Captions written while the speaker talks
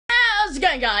How's it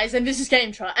going, guys? And this is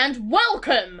GameTron, and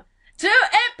welcome to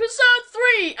episode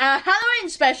 3, a Halloween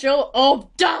special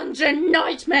of Dungeon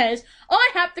Nightmares.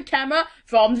 I have the camera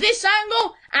from this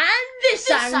angle and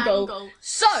this angle.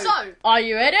 So, are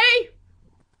you ready?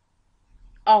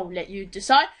 I'll let you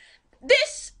decide.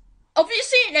 This,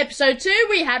 obviously, in episode 2,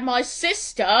 we had my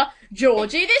sister,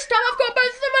 Georgie. This time I've got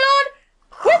both of them along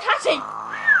with Hattie.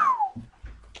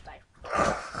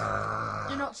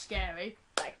 You're not scary.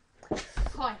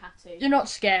 Hi, Hattie. You're not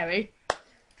scary.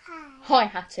 Hi,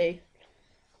 Hattie.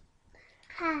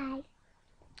 Hi.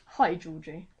 Hi,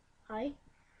 Georgie. Hi.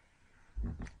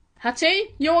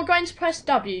 Hattie, you're going to press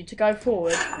W to go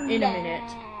forward in a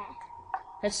minute.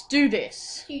 Let's do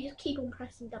this. So you just keep on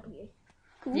pressing W.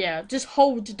 Cool. Yeah, just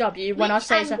hold W when I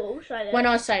say so. When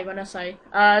I say.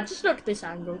 Just look at this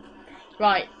angle.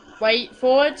 Right, wait,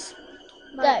 forwards.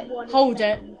 No. Hold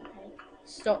it.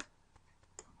 Stop.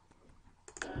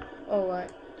 Alright,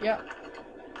 yep.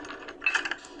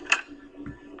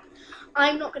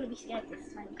 I'm not going to be scared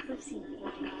this time because I've seen it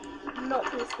already. Not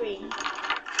for the screen.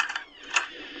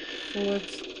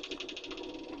 Forwards.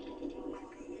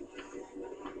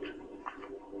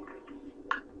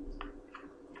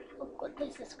 Oh god,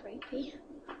 this is creepy.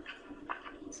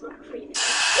 It's not creepy.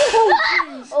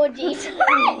 Oh jeez.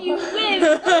 You win!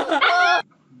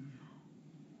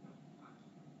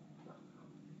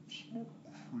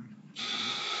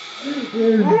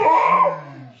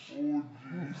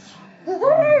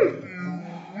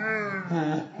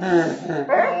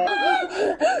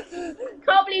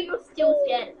 Can't believe you're still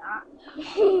scared of that.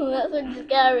 That's really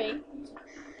scary.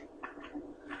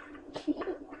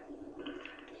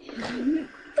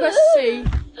 Press C.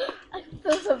 I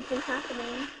feel something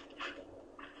happening.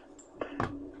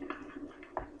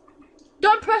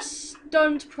 Don't press,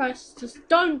 just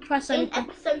don't press anything. In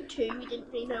episode 2, we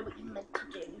didn't really know what you meant to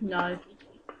do. No.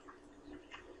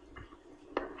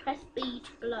 Press B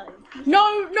to blow.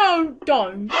 No,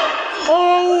 don't.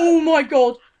 Oh my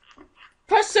god.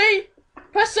 Press C.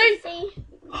 Press C. See?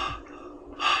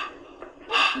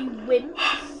 You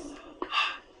wimps.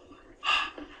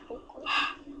 Oh god.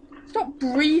 Stop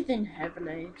breathing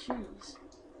heavily. Jeez.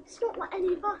 It's not like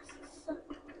any of us.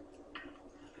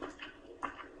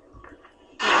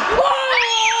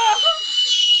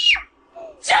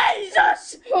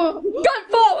 Jesus! Go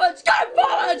forwards! Go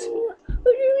forwards! What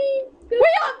do you mean? We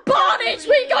are Barnets!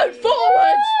 We go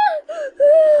forwards!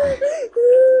 Can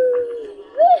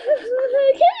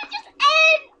it just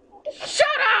end?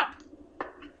 Shut up!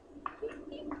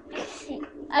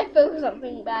 I feel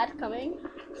something bad coming.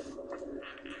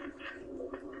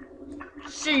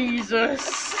 Jesus.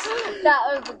 That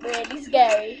was really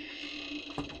scary.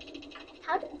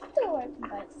 How did the door open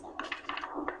by itself?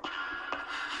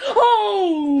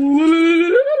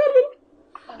 Oh!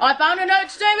 I found a note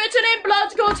today written in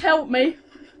blood. God help me.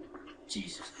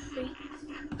 Jesus.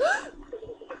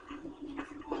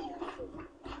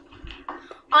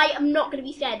 I am not going to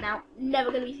be scared now.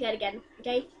 Never going to be scared again.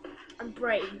 Okay? I'm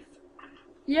brave.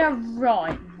 Yeah,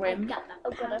 right, Wim. Got that.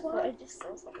 Oh god, I thought I just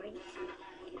saw something.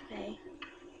 Okay.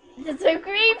 This is so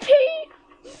creepy!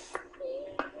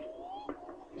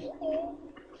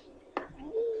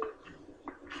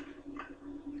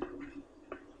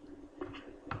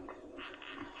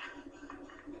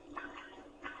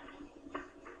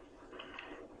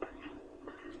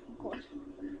 God.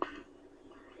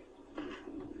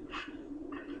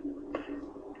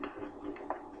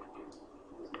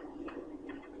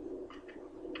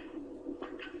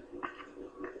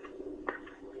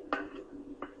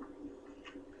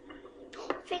 I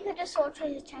think I just saw a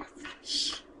treasure chest.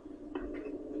 Shh.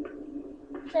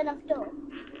 Turn off the door.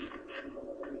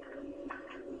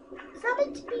 Is that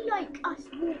meant to be like us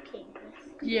walking?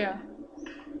 Yeah.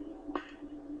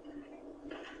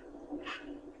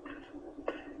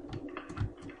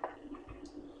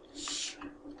 Shh.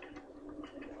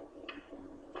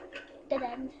 Dead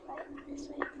end. Right, this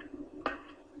way.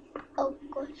 Oh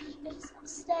gosh, it's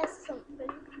upstairs or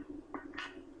something.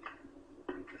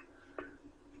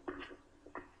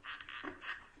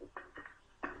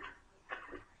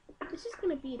 This is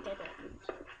gonna be a dead end.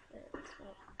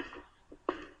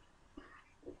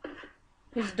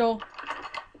 His door.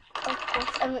 Of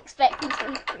course, I'm expecting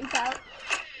someone to creep out.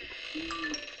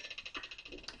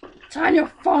 Turn your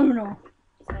phone off.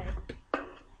 Sorry.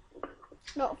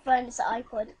 Not a phone, it's an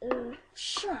iPod. Ooh.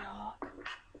 Shut up.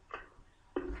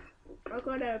 I've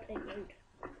got airplane mode.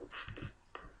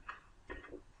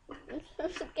 I'm so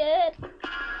scared.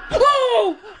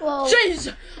 Oh! Whoa.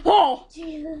 Jesus! Oh!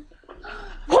 Jesus.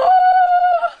 Oh!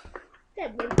 They're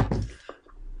wimps.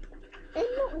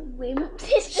 They're not wimps.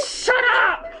 It's just Shut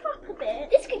up! move up a bit.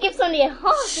 This could give somebody a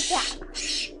heart attack.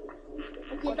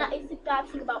 Yeah, that is the bad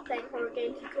thing about playing horror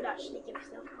games. You could actually give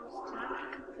yourself a heart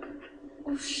attack.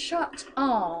 Oh, shut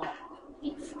up.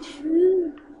 It's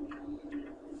true.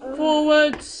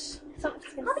 Forwards.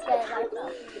 Something's going to stay like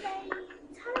that.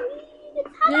 It's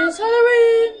Halloween. It's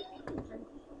Halloween.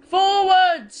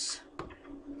 Forwards.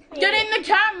 Get in the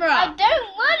camera. I don't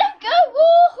want to go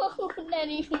on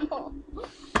anymore.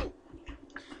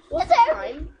 What's the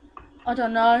time? I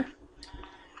don't know.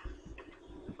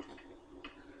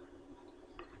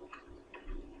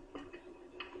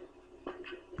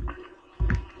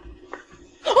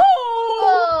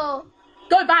 Oh!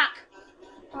 Go back.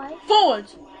 Why?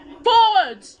 Forwards.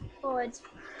 Forwards. Forwards.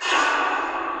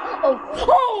 Oh!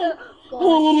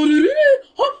 Oh.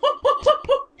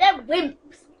 They're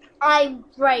wimps. I'm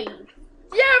brave.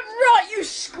 Yeah, right. You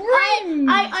screamed.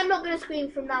 I'm not going to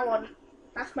scream from now on.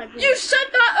 That's my rule. You said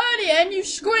that earlier and you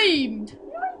screamed.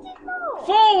 No, I did not.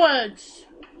 Forwards.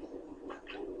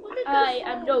 I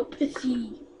am no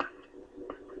pussy.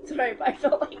 Sorry, but I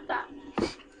felt like that.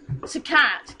 It's a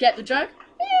cat. Get the joke?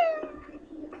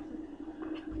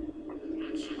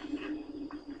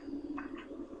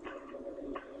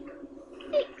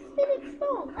 6 minutes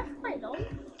long. That's quite long.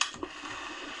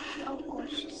 Oh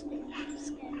gosh, it's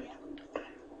scary.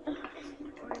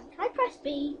 Can I press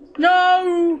B?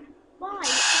 No. Why?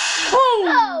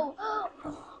 Oh.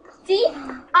 No! See?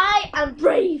 I am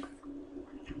brave.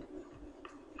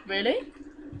 Really?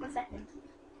 1 second.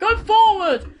 Go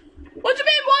forward. What do you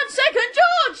mean 1 second?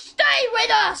 George, stay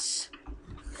with us.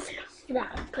 No,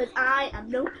 because I am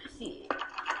no pussy.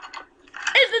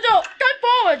 Here's the door. Go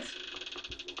forward.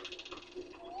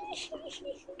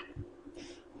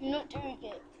 Not doing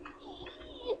it.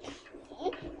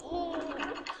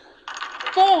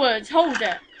 Forwards. Hold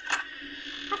it.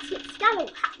 That's it.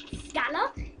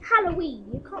 Scala. Halloween.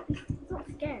 You can't be. It's not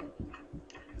scary.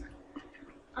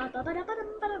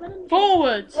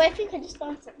 Forwards. Well, I think I just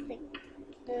found something.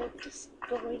 Just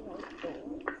going on the door.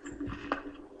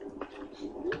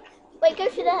 Wait, go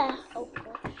for there. Oh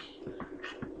gosh.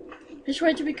 Which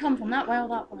way did we come from? That way or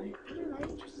that way? No,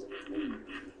 just...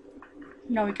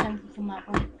 No, we came from that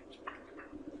way.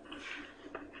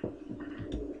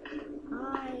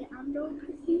 I am no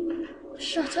pussy.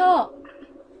 Shut up.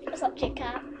 What's up, Kit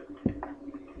Kat?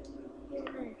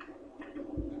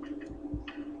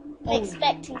 I'm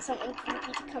expecting something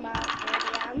creepy to come out.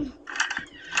 I really am.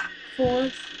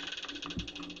 Forwards.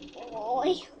 Boy.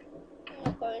 I'm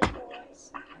not going forwards.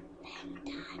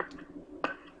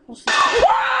 What's this?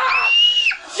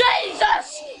 Jesus!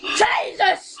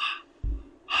 Jesus!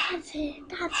 Dad's here.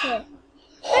 Dad's here.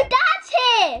 No, Dad's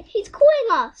here! He's calling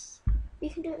us. We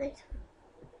can do it later.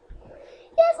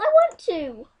 Yes, I want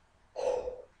to.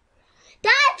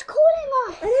 Dad's calling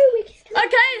us. I know we can.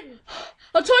 Okay,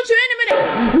 I'll talk to you in a minute.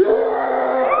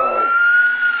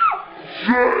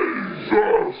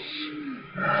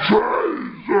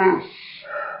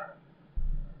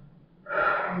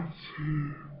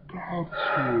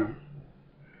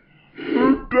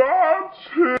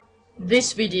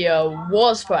 This video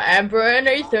was for Amber and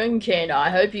Ethan King. I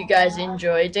hope you guys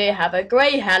enjoyed it. Have a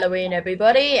great Halloween,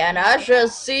 everybody, and I shall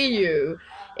see you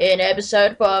in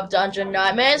episode 4 of Dungeon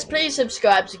Nightmares. Please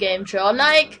subscribe to GameTron,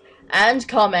 like and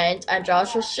comment, and I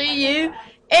shall see you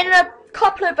in a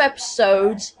couple of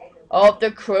episodes of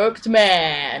The Crooked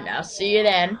Man. I'll see you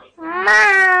then.